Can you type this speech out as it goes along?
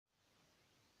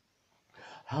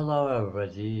Hello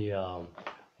everybody,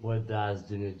 with us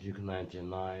the Educ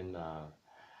 99 an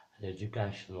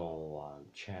educational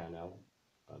channel,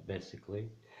 basically.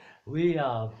 We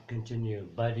continue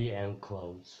body and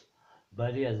clothes.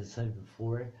 Body as I said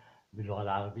before باللغة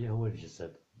العربية هو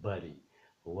الجسد. body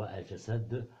هو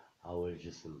الجسد أو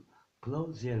الجسم.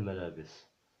 clothes هي الملابس.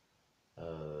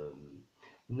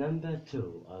 Number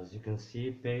 2, as you can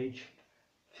see, page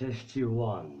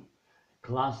 51.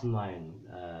 كلاس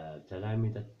 9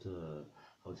 تلامذة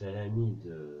أو تلاميذ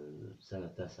سنة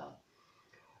تاسعة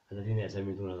الذين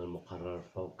يعتمدون على المقرر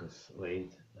فوكس.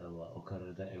 أعيد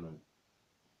وأكرر دائما.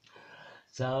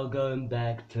 So going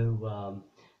back to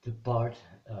part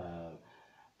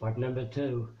number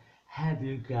 2. Have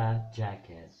you got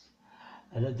jackets?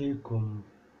 لديكم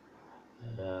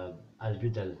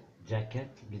البدل.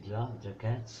 جاكيت بدلة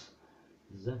جاكيتس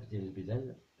بزاف ديال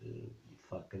البدل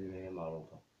فالكلمة هي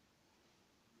معروفة.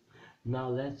 Now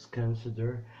let's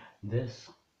consider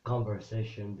this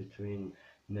conversation between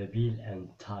Nabil and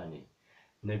Tani.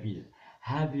 Nabil,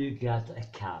 have you got a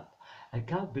cap? A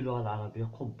cap باللغة العربية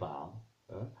قبعة,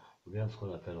 ou bien ce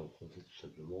qu'on appelle en français tout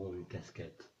simplement une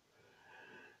casquette.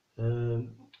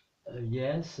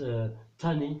 Yes,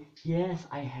 Tani, yes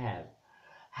I have.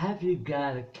 Have you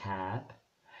got a cap?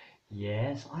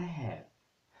 Yes I have.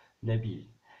 Nabil,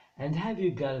 and have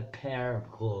you got a pair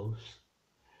of gloves?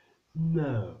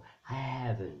 No, I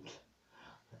haven't.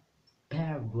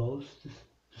 Pair of gloves,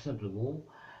 tout simplement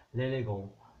l'élégant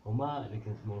هما اللي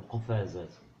كنسمو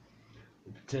القفازات.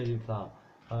 وبالتالي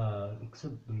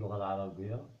نكتب باللغة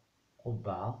العربية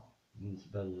قبعة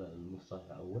بالنسبة للمصطلح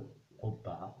الأول.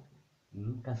 قبعة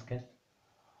كاسكيت.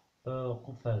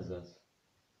 قفازات.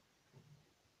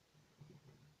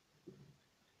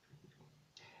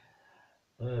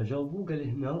 جاوبو قال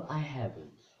ليه no I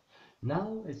haven't.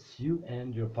 Now it's you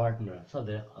and your partner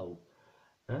صديق أو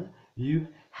you.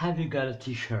 Have you got a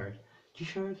t-shirt?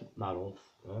 t-shirt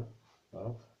معروف.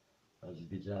 معروف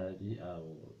البداية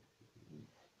أو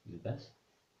لباس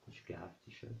مش كيعرف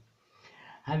t-shirt.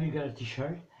 Have you got a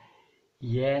t-shirt?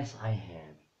 Yes I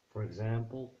have. For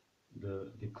example,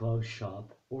 the clothes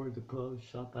shop or the clothes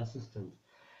shop assistant.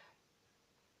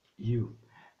 You.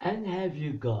 And have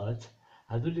you got.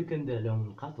 هادو اللي كندير لهم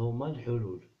نقاط هما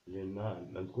الحلول لأن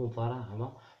ما تكون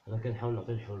فراغ أنا كنحاول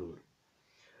نعطي الحلول.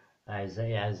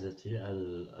 أعزائي أعزتي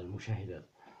المشاهدات,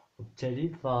 وبالتالي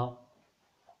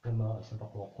كما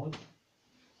سبق وقلت.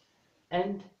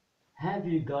 And have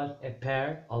you got a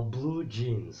pair of blue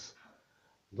jeans?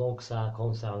 Donc ça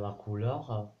concerne la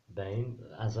couleur. بين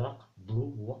أزرق.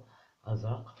 blue هو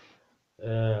أزرق.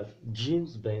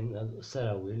 jeans بين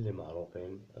السراويل اللي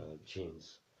معروفين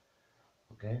jeans.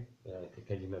 اوكي.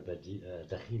 ككلمة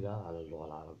دخيلة على اللغة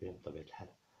العربية بطبيعة الحال.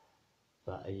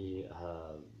 فأي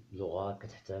لغة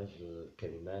كتحتاج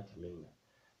كلمات من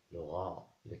لغة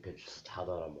اللي كتجسد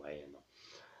حضارة معينة.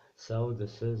 So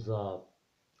this is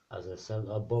as I said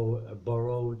a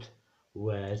borrowed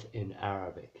word in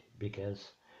Arabic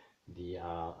because the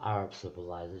Arab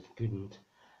civilization couldn't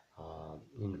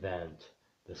invent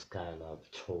this kind of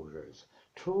trousers.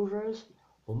 Trousers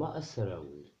هما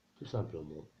السراويل tout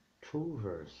simplement.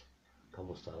 trousers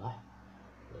كمصطلح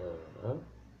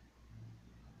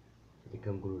اللي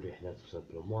كنقولوا ليه حنا tout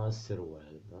simplement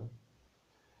السروال.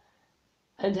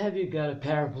 And have you got a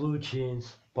pair of blue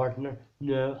jeans, partner?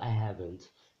 No, I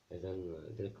haven't. إذا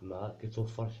ذلك ما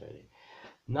كيتوفرش عليه.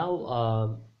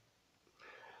 Now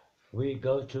we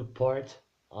go to part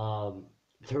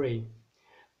 3.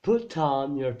 Put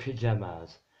on your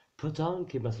pajamas. Put on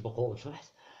كما سبق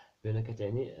وشرحت بأنها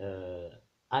كتعني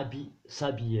أبي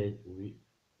s'habiller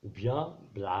ou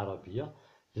bien بالعربية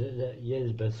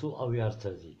يلبس أو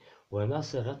يرتدي. وهنا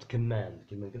صيغة كمال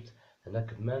كما قلت هنا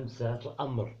كمال بصيغة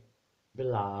الأمر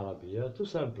بالعربية تو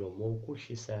سامبلومون.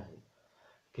 كلشي ساهل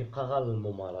كيبقى غير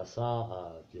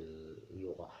الممارسة ديال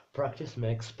اللغة. practice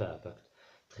makes perfect.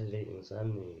 تخلي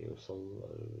الإنسان يوصل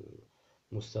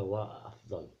لمستوى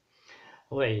أفضل.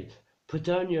 أعيد. put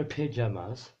on your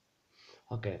pajamas.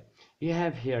 okay, you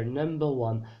have here number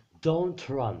 1 don't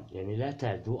run يعني لا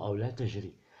تعدو أو لا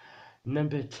تجري.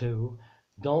 number 2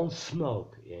 don't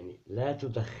smoke يعني لا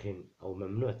تدخن أو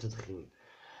ممنوع التدخين.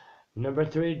 number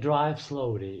 3 drive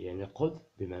slowly يعني قد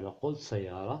بمعنى قد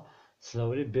سيارة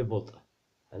slowly ببطء.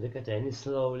 هذه كتعني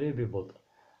slowly ببطء.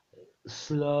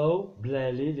 slow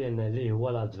بلا لي لأن لي هو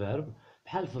l'adverbe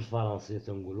بحال في الفرنسية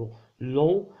تنقولو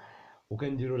long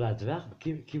وكنديرو l'adverbe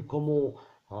كي comment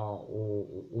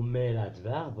on met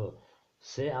l'adverbe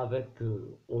c'est avec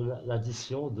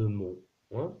l'addition de mots.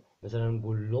 مثلا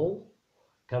نقول long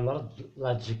كنرد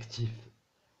l'adjectif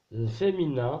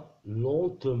الفيمينا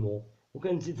lentement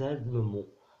وكنزيد هاد لو مو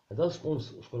هذا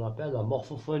شكون ابيل لا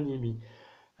مورفوفونيمي،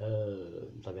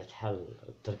 بطبيعة الحال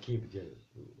التركيب ديال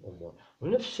الأمور.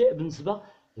 ونفس الشيء بالنسبة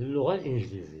للغة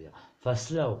الإنجليزية،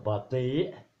 فسلو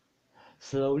بطيء،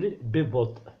 slowly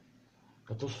ببطء،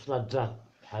 كتوصف لنا الدرجة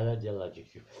بحال ديال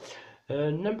الادجيكتيف.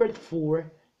 نمبر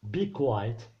 4 be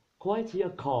quiet. quiet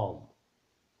هي calm،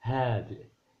 هادئ،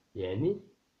 يعني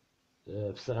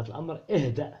في صيغة الأمر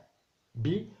اهدأ.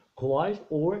 be quiet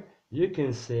or you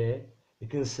can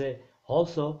say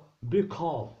also be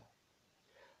calm.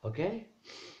 Okay,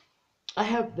 I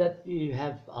hope that you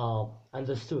have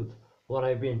understood what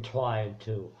I've been trying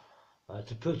to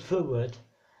put forward.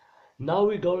 Now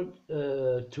we're going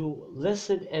to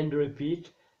listen and repeat,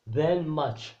 then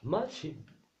much. much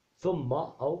ثم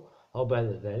أو بعد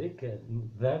ذلك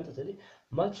then تتالي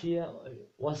much هي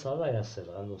وصل يصل،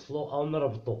 غنوصلو أو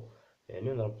نربطو،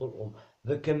 يعني نربطو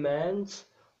the commands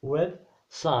with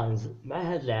signs، مع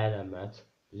هاد العلامات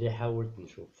اللي حاولت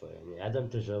نشوف، يعني عدم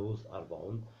تجاوز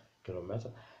 40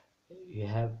 كيلومتر. You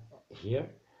have here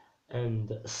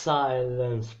and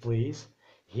silence please.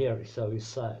 Here so you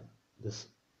see this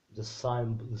the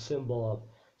sign, the symbol of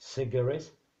cigarette,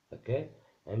 okay,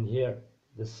 and here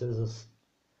this is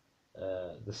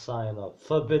the sign of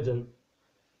forbidden.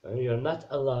 You're not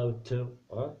allowed to,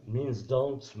 means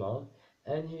don't smoke.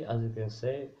 And here, as you can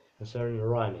say, concerning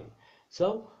running. So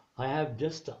I have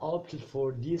just opted for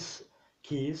these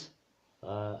keys.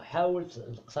 حاولت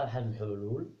اقترح هذه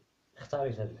الحلول،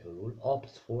 اختاريت هذه الحلول، opt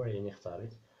for يعني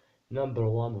اختاريت. number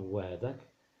 1 هو هذاك.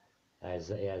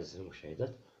 أعزائي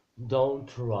المشاهدات، don't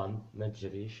run، ما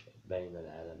تجريش، بين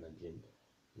العلامات ديال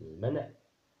المنع،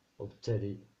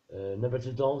 وبالتالي number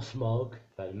 2 don't smoke،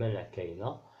 فالمنع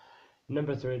كاينة.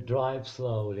 number 3 drive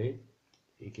slowly،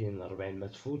 كاين 40 ما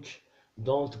تفوتش.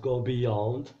 don't go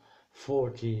beyond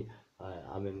 40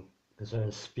 I mean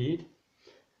concerning speed.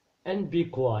 and be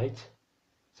quiet,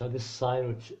 so this sign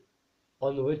which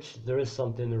on which there is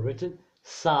something written,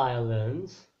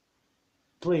 silence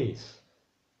please.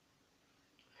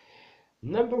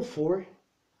 Number 4,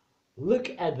 look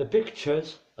at the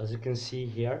pictures as you can see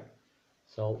here.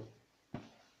 So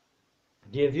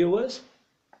dear viewers,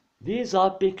 these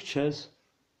are pictures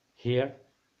here,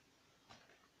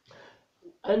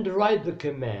 and write the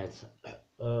commands.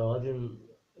 غادي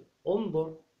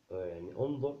انظر، يعني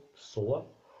انظر الصور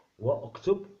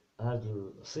واكتب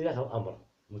هذه صيغ الامر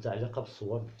متعلقه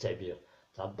بالصور بالتعبير،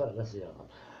 تعبر على صيغ الامر.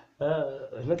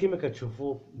 هنا كما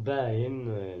كتشوفوا باين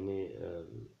يعني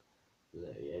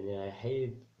يعني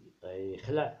غيحيد،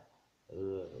 غيخلع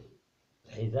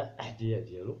الحذاء الاحذيه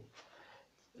ديالو.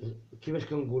 كيفاش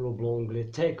كنقولوا بالونجلي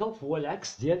تيك اوف هو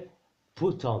العكس ديال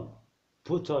بوت اون.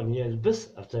 بوت اون هي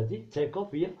لبس ارتدي، تيك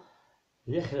اوف هي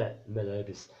يخلع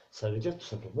الملابس. Ça veut dire tout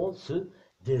simplement se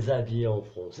déshabiller en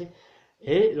français.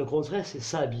 Et le contraire, c'est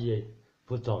s'habiller.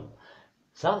 Put on.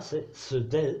 Ça, c'est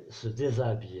se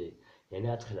déshabiller.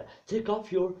 يعني أتخلع. Take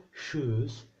off your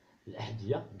shoes.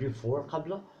 الأحذية before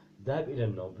قبل الذهاب إلى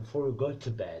النوم. Before you go to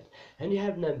bed. And you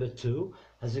have number 2,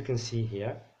 as you can see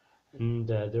here. And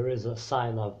there is a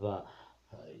sign of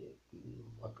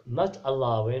not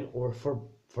allowing or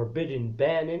forbidding,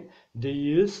 banning the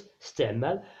use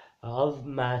استعمال of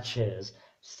matches.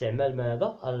 استعمال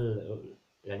ماذا؟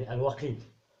 يعني الوقيد.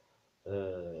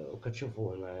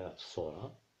 وكتشوفوا هنا في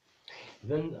الصورة.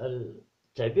 إذا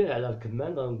التعبير على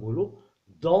الكمام غنقولوا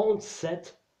don't set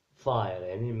fire،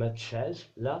 يعني ما تشعلش،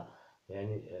 لا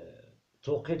يعني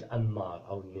توقد النار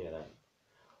أو النيران.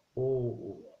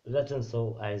 ولا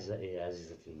تنسوا أعزائي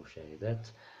عزيزتي المشاهدات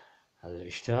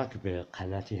الاشتراك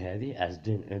بقناتي هذه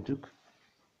أزدين إدوك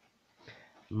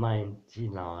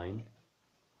 99.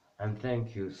 And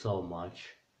thank you so much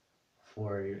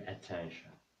for your attention.